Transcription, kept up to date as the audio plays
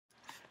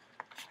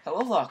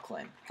Hello,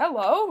 Lachlan.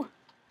 Hello?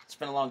 It's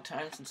been a long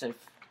time since I've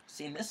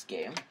seen this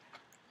game.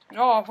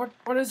 Oh,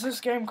 what is this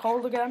game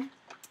called again?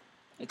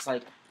 It's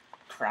like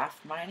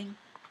craft mining?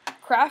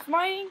 Craft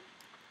mining?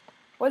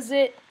 Was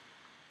it...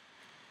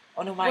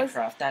 Oh no,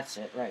 Minecraft, that's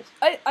it, right.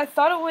 I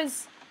thought it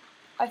was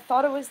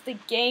the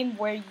game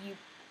where you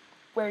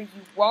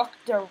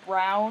walked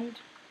around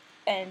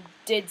and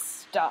did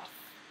stuff.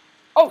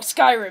 Oh,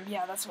 Skyrim.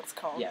 Yeah, that's what it's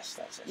called. Yes,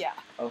 that's it. Yeah.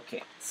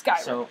 Okay. Skyrim.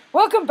 So,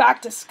 welcome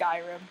back to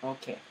Skyrim.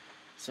 okay.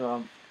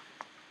 So,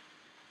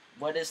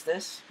 what is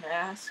this, may I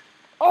ask?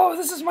 Oh,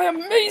 this is my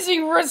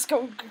amazing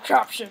redstone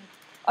contraption.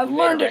 I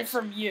learned it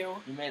from you.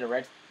 You made a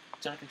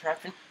redstone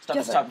contraption? Stop,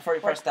 Yes, stop. Before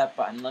you press that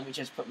button, let me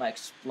just put my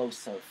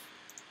explosive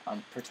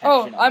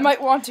protection on. I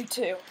might want to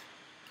too.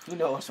 Who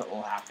knows what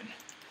will happen?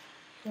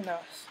 Who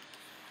knows?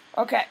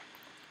 Okay.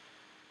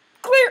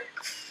 Clear!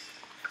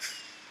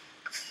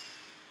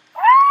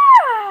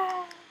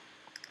 Ah!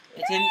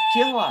 It didn't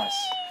kill us!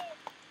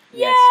 Yay!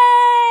 Yes.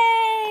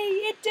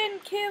 It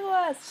didn't kill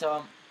us!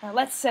 So, now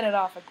let's set it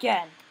off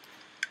again.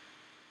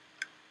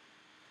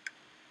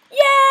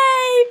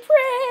 Yay!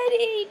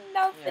 Pretty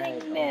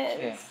nothingness!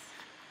 Okay.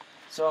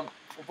 So,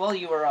 while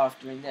you were off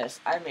doing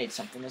this, I made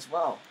something as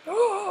well.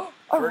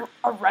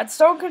 a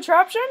redstone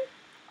contraption?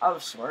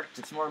 Of sorts.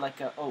 It's more like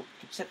a... Oh,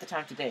 set the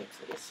time today,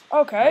 please.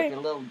 Okay. Make it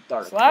a little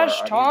dark.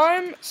 Slash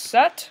time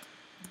set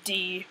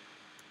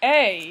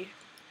DA.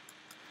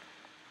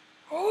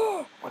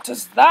 What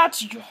is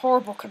that, you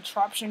horrible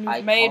contraption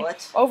you've made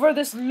over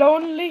this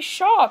lonely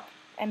shop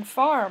and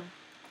farm?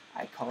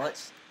 I call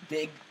it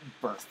Big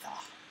Bertha.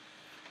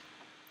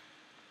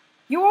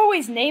 You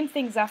always name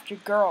things after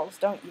girls,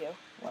 don't you?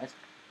 What?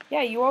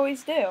 Yeah, you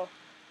always do.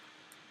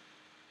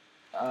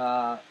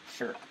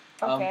 Sure.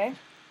 Okay.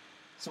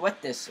 So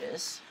what this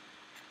is,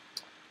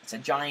 it's a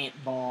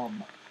giant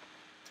bomb.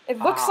 It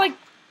looks like...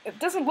 It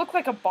doesn't look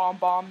like a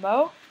bomb,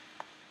 though.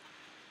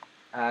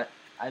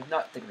 I'm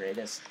not the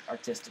greatest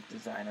artistic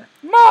designer.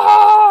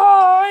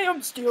 I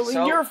am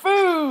stealing your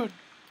food!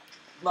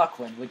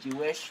 Lachlan, would you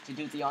wish to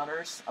do the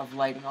honors of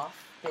lighting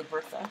off Big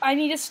Bertha? I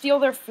need to steal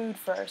their food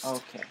first.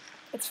 Okay.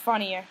 It's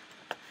funnier.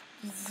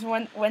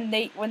 When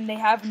they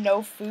have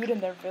no food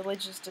and their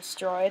village is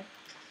destroyed.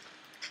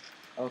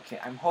 Okay,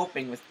 I'm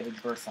hoping with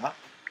Big Bertha.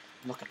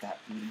 Look at that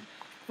beauty.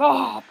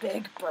 Oh,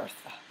 Big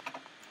Bertha.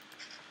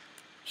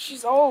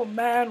 She's all a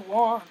man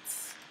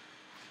wants.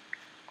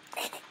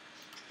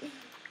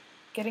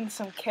 Getting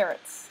some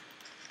carrots.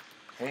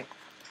 Okay.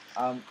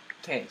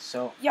 Okay,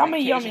 so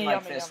yummy,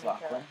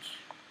 Lachlan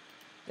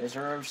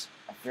deserves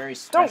a very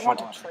special Don't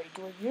want honor. to trade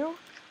with you.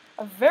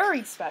 A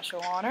very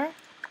special honor.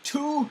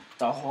 To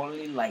the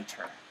Holy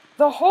Lighter.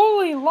 The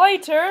Holy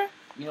Lighter?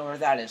 You know where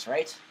that is,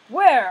 right?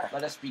 Where?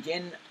 Let us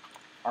begin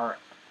our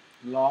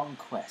long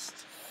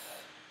quest.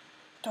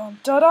 Dun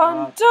dun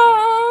dun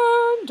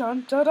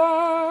dun dun dun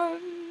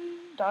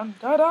dun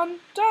dun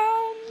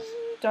dun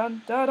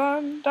dun dun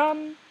dun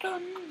dun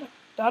dun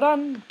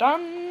dun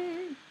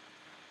dun.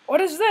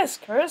 What is this,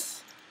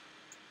 Chris?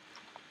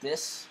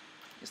 This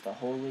is the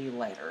Holy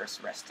Lighter's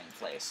resting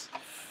place.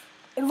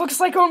 It looks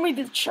like only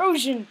the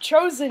chosen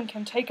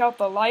can take out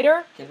the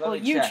lighter. Okay, will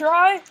you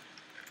try?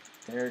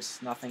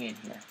 There's nothing in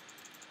here.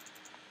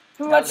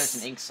 There's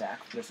an ink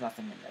sac. There's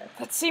nothing in there.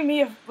 Let's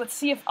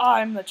see if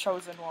I'm the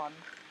chosen one.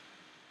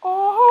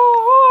 Oh!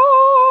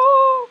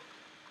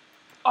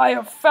 I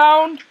have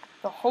found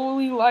the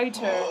Holy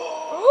Lighter.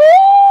 Oh!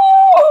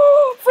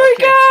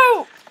 Freak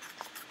out!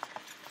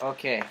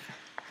 Okay.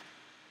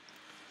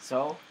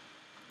 So,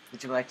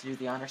 would you like to do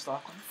the honors,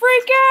 Lachlan?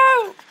 Freak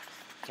out!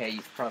 Okay,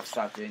 you should probably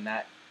stop doing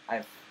that.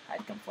 I've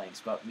had complaints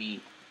about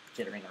me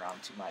jittering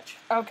around too much.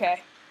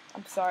 Okay.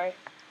 I'm sorry.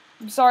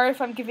 I'm sorry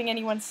if I'm giving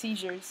anyone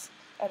seizures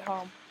at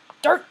home.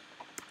 Dirt!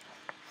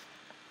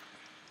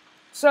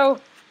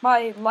 So,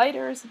 my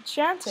lighter is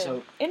enchanted.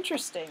 So,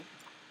 interesting.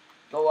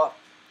 Go up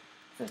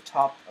to the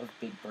top of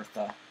Big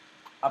Bertha,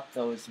 up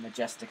those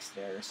majestic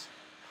stairs.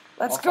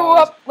 Let's go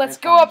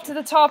up to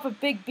the top of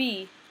Big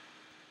B.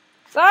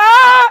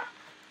 Ah!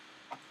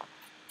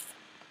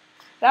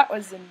 That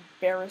was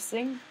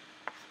embarrassing.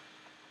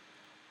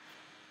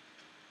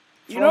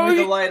 Throw me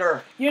the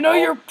lighter. You know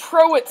you're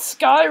pro at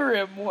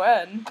Skyrim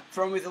when.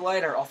 Throw me the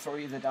lighter, I'll throw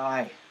you the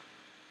die.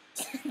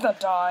 The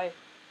die.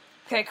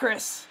 Okay,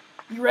 Chris,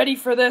 you ready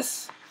for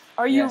this?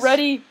 Are you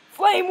ready?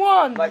 Flame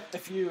one! Light the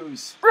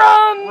fuse.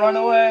 Run! Run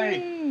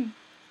away!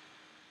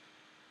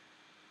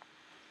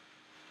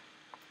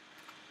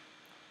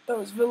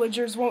 Those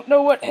villagers won't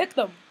know what hit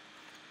them.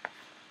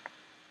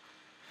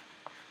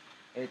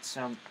 It's,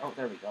 oh,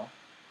 there we go.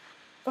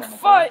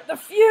 The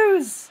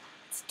fuse!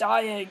 It's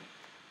dying.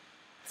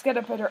 Let's get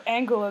a better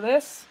angle of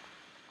this.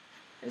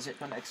 Is it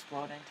going to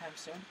explode anytime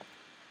soon?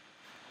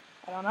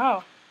 I don't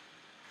know.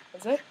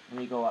 Is it? Let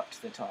me go up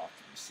to the top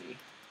and see.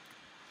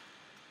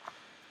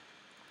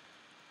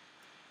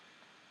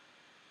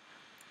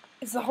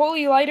 Is the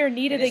Holy Lighter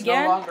needed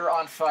again? It's no longer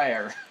on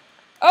fire.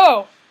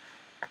 Oh!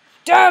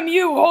 Damn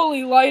you,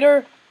 Holy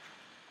Lighter!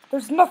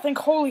 There's nothing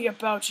holy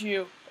about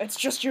you. It's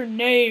just your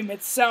name.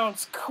 It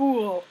sounds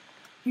cool.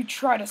 You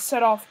try to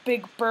set off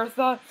Big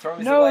Bertha. Throw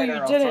me the No, lighter, you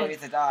I'll throw didn't. you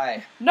the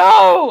die.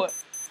 No!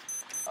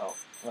 Oh,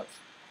 whoops.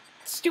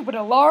 Stupid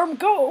alarm,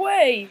 go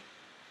away!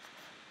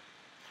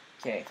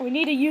 Okay. We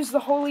need to use the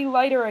holy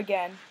lighter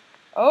again.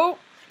 Oh!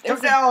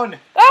 Jump down!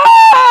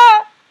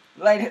 Ah!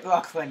 Light it,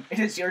 Lachlan. It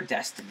is your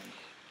destiny.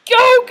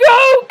 Go,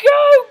 go,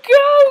 go,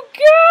 go,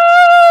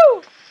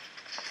 go!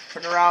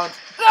 Turn around.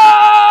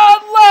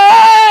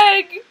 Ah,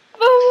 leg! The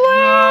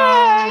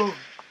leg! No!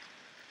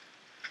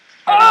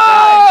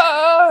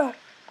 Ah!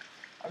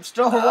 I'm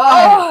still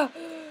alive.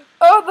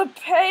 Oh, the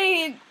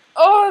pain!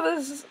 Oh,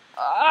 this...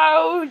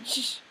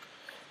 Ouch!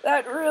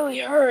 That really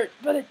hurt,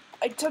 but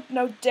I took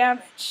no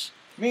damage.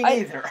 Me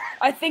neither.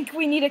 I think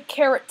we need a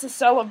carrot to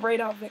celebrate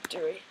our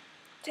victory.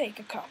 Take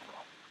a couple.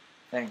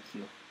 Thank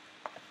you.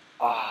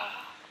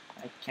 Ah,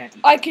 I can't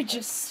eat. I could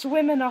just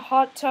swim in a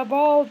hot tub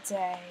all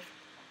day.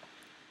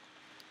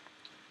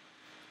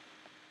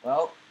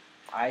 Well,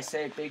 I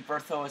say Big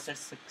Bertha was a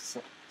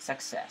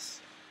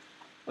success.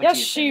 What Yes, do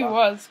you she think,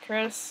 Lachlan? was,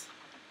 Chris.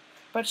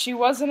 But she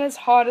wasn't as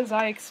hot as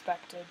I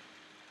expected.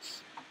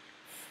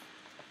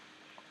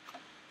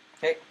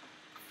 Okay,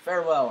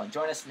 farewell, and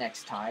join us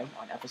next time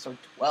on episode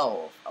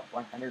 12 of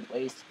 100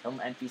 Ways to Kill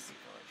an NPC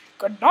Village.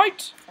 Good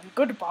night and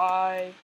goodbye.